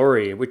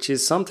story, which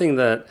is something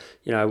that,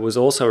 was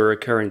also a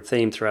recurring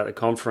theme throughout the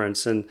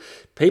conference. And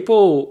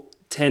people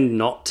tend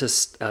not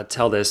to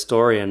tell their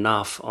story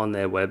enough on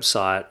their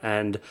website.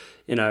 And,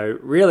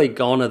 really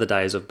gone are the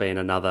days of being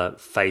another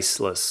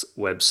faceless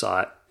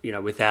website,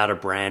 without a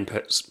brand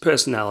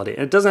personality.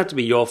 And it doesn't have to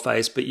be your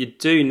face, but you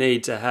do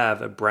need to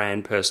have a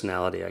brand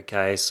personality,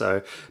 okay?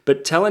 So,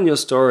 but telling your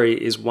story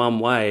is one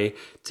way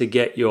to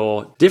get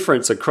your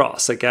difference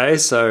across, okay?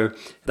 So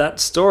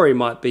that story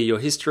might be your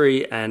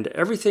history and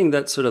everything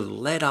that sort of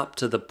led up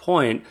to the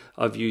point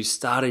of you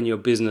starting your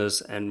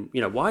business and,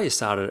 why you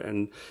started,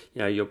 and,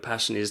 your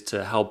passion is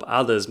to help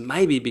others,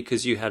 maybe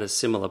because you had a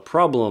similar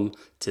problem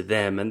to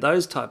them. And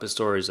those type of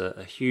stories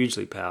are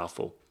hugely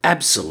powerful.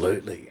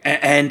 Absolutely.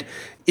 And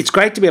it's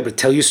great to be able to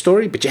tell your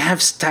story, but you have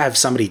to have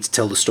somebody to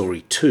tell the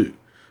story to,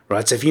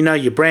 right? So if you know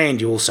your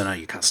brand, you also know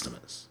your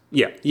customers.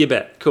 Yeah, you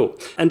bet. Cool.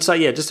 And so,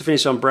 just to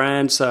finish on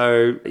brand.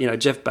 So,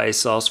 Jeff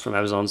Bezos from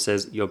Amazon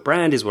says, your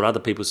brand is what other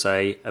people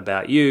say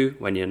about you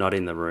when you're not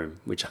in the room,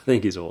 which I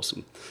think is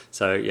awesome.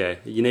 So,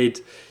 you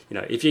need,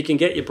 if you can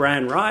get your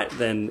brand right,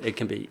 then it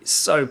can be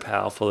so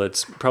powerful.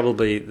 It's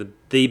probably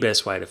the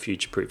best way to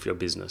future-proof your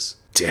business.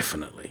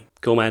 Definitely.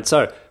 Cool, man.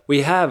 So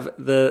we have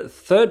the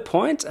third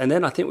point, and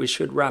then I think we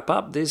should wrap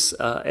up this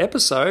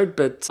episode,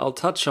 but I'll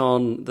touch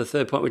on the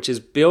third point, which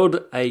is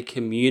build a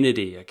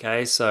community,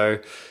 okay? So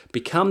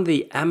become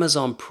the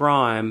Amazon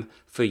Prime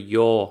for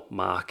your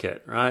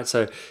market, right?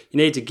 So you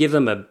need to give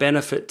them a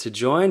benefit to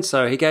join.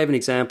 So he gave an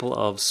example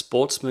of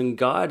Sportsman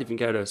Guide. If you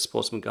can go to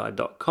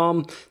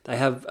sportsmanguide.com, they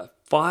have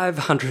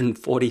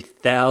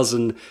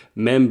 540,000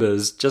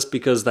 members just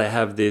because they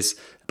have this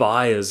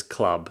buyers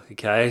club,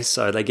 okay?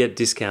 So they get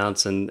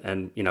discounts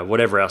and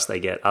whatever else they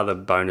get, other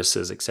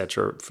bonuses,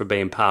 etc., for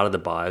being part of the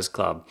buyers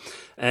club.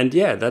 And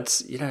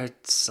that's a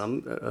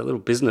little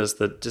business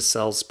that just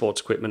sells sports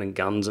equipment and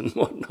guns and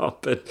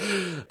whatnot. But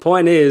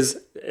point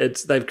is,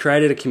 they've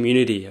created a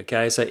community,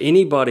 okay? So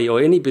anybody or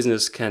any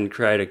business can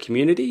create a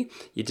community.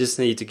 You just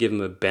need to give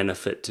them a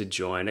benefit to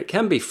join. It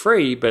can be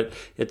free, but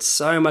it's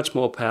so much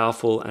more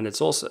powerful, and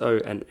it's also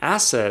an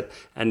asset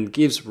and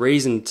gives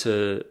reason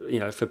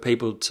to, for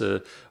people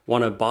to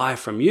want to buy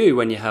from you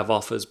when you have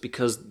offers,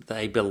 because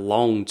they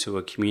belong to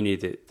a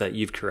community that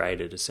you've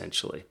created,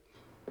 essentially.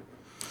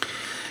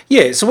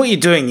 Yeah, so what you're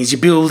doing is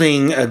you're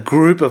building a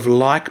group of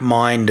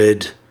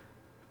like-minded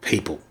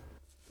people.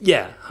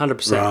 Yeah,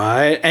 100%.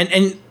 Right,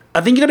 and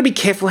I think you've got to be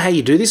careful how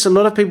you do this. A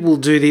lot of people will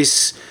do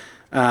this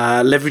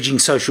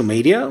leveraging social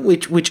media,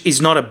 which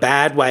is not a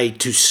bad way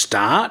to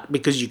start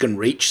because you can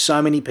reach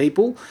so many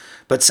people,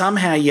 but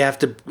somehow you have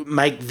to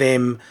make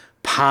them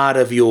part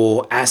of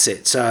your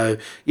asset. So,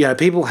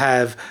 people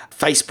have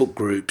Facebook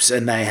groups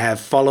and they have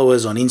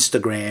followers on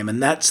Instagram,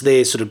 and that's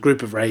their sort of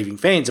group of raving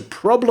fans. The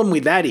problem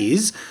with that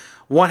is,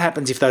 what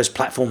happens if those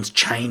platforms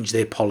change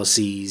their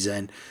policies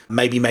and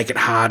maybe make it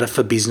harder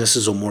for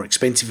businesses or more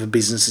expensive for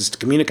businesses to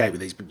communicate with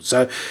these people?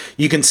 So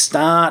you can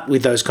start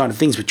with those kind of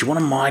things, but you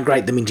want to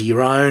migrate them into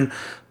your own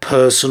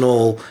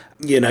personal,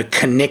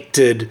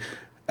 connected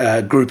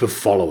group of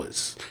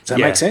followers. Does that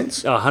make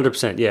sense?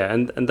 100%, yeah.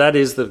 And that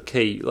is the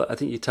key. I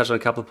think you touched on a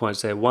couple of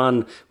points there.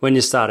 One, when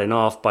you're starting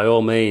off, by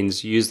all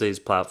means, use these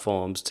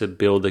platforms to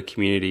build a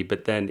community.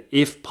 But then,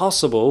 if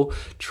possible,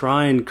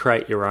 try and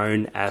create your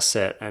own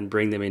asset and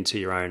bring them into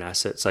your own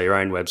asset. So your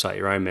own website,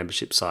 your own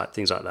membership site,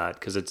 things like that.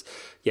 Because it's,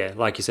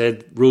 like you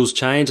said, rules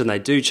change, and they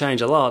do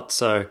change a lot.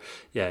 So,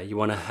 you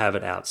want to have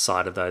it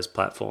outside of those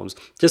platforms.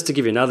 Just to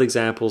give you another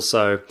example,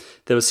 so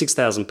there were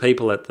 6,000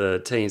 people at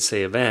the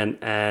TNC event,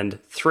 and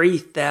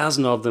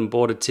 3,000 of them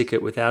bought a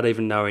ticket without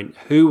even knowing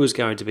who was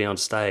going to be on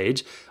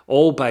stage,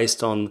 all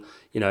based on,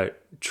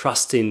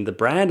 trusting the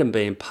brand and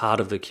being part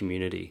of the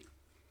community.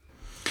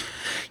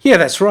 Yeah,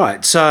 that's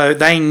right. So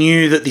they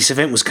knew that this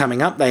event was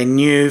coming up. They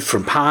knew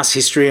from past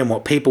history and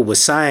what people were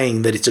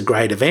saying that it's a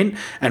great event,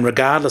 and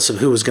regardless of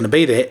who was going to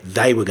be there,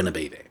 they were going to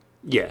be there.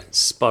 Yeah,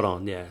 spot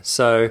on, yeah.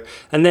 So,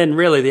 and then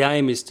really the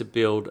aim is to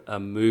build a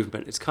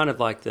movement. It's kind of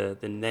like the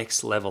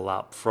next level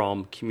up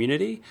from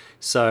community.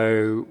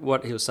 So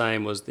what he was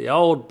saying was the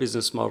old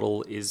business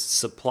model is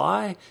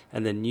supply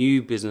and the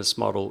new business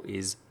model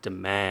is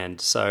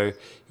demand. So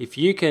if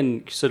you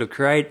can sort of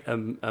create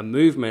a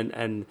movement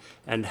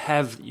and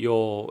have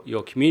your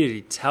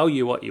community tell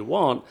you what you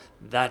want,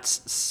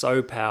 that's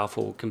so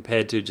powerful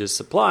compared to just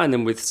supplying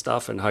them with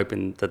stuff and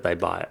hoping that they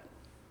buy it.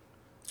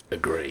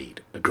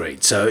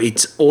 Agreed. So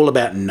it's all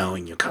about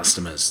knowing your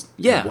customers.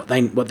 Yeah. What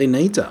their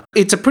needs are.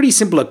 It's a pretty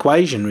simple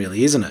equation,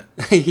 really, isn't it?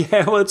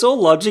 Yeah, well, it's all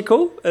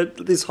logical.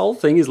 This whole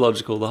thing is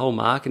logical, the whole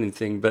marketing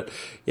thing. But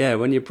yeah,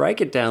 when you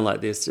break it down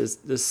like this,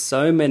 there's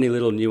so many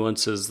little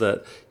nuances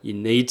that you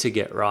need to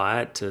get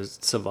right to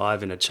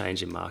survive in a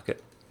changing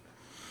market.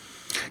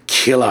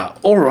 Killer.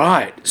 All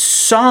right.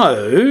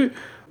 So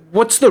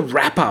what's the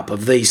wrap up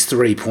of these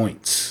 3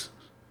 points?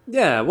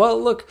 Yeah,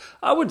 well, look,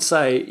 I would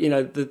say,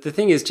 the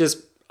thing is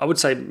just, I would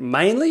say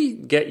mainly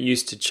get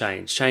used to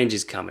change. Change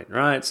is coming,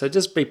 right? So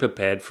just be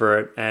prepared for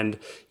it. And,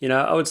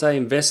 I would say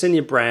invest in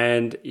your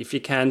brand. If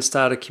you can,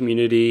 start a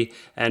community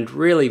and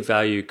really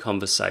value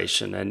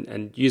conversation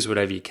and use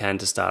whatever you can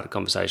to start a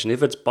conversation.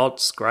 If it's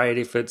bots, great.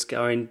 If it's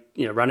going,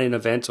 running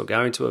events or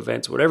going to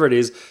events, whatever it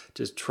is,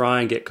 just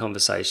try and get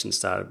conversation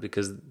started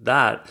because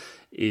that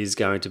is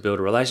going to build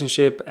a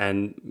relationship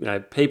and,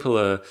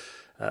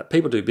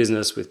 people do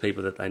business with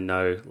people that they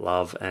know,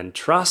 love, and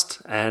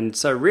trust. And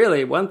so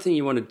really, one thing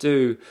you want to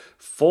do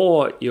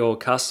for your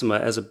customer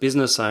as a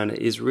business owner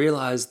is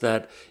realize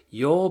that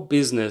your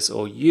business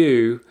or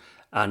you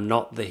are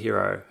not the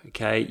hero,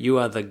 okay? You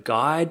are the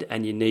guide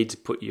and you need to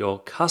put your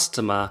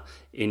customer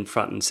in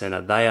front and center.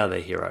 They are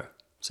the hero.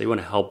 So you want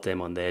to help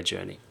them on their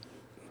journey.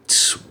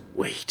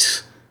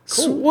 Sweet.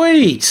 Cool.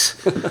 Sweet.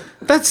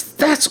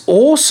 That's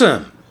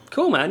awesome.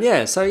 Cool, man.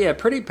 Yeah. So, yeah,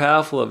 pretty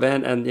powerful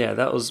event. And, yeah,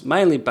 that was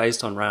mainly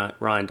based on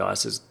Ryan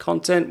Deiss's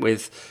content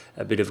with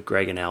a bit of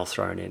Greg and Al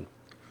thrown in.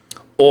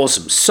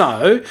 Awesome.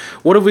 So,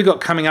 what have we got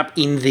coming up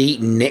in the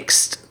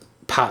next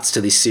parts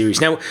to this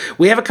series? Now,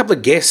 we have a couple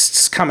of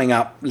guests coming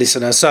up,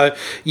 listener. So,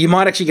 you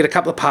might actually get a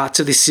couple of parts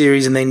of this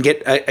series and then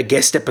get a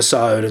guest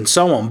episode and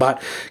so on.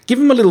 But give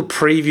them a little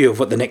preview of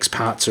what the next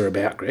parts are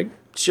about, Greg.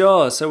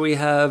 Sure. So we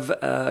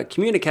have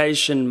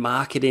communication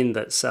marketing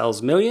that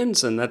sells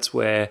millions, and that's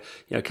where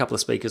a couple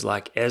of speakers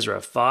like Ezra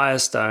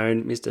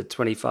Firestone, Mr.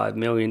 $25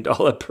 million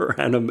per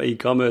annum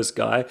e-commerce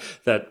guy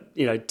that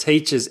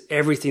teaches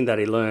everything that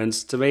he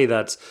learns. To me,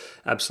 that's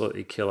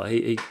absolutely killer.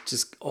 He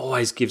just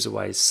always gives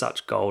away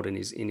such gold in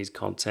his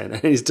content,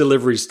 and his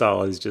delivery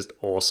style is just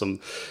awesome.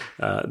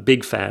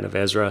 Big fan of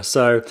Ezra.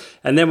 So,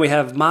 and then we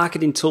have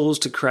marketing tools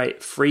to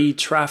create free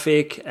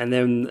traffic, and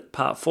then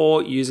part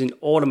 4, using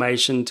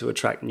automation to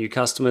attract new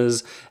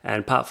customers,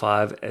 and part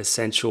 5,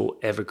 essential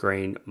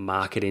evergreen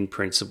marketing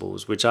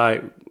principles, which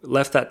I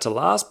left that to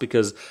last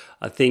because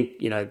I think,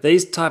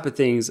 these type of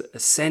things,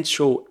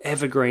 essential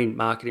evergreen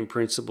marketing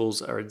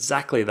principles are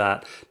exactly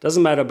that.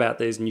 Doesn't matter about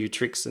these new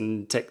tricks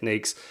and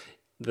techniques.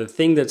 The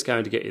thing that's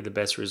going to get you the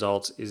best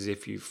results is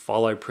if you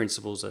follow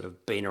principles that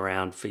have been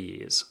around for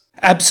years.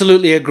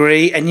 Absolutely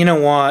agree. And you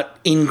know what?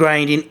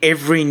 Ingrained in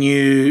every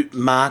new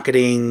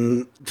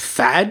marketing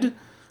fad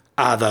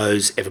are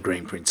those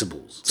evergreen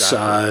principles.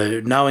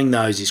 Exactly. So knowing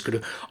those is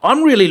critical.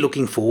 I'm really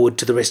looking forward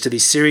to the rest of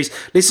this series.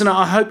 Listener,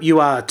 I hope you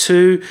are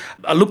too.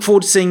 I look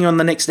forward to seeing you on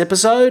the next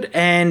episode.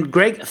 And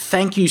Greg,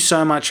 thank you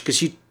so much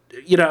because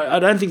I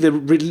don't think the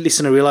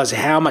listener realizes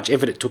how much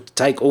effort it took to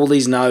take all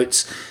these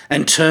notes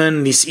and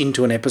turn this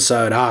into an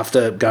episode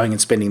after going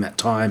and spending that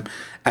time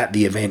at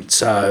the event.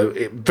 So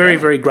very,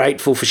 very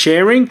grateful for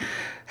sharing.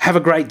 Have a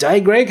great day,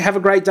 Greg. Have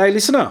a great day,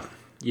 listener.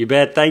 You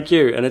bet. Thank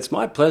you. And it's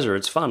my pleasure.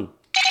 It's fun.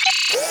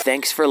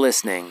 Thanks for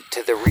listening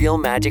to the Real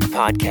Magic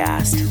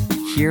Podcast.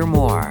 Hear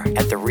more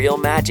at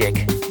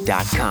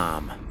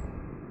therealmagic.com.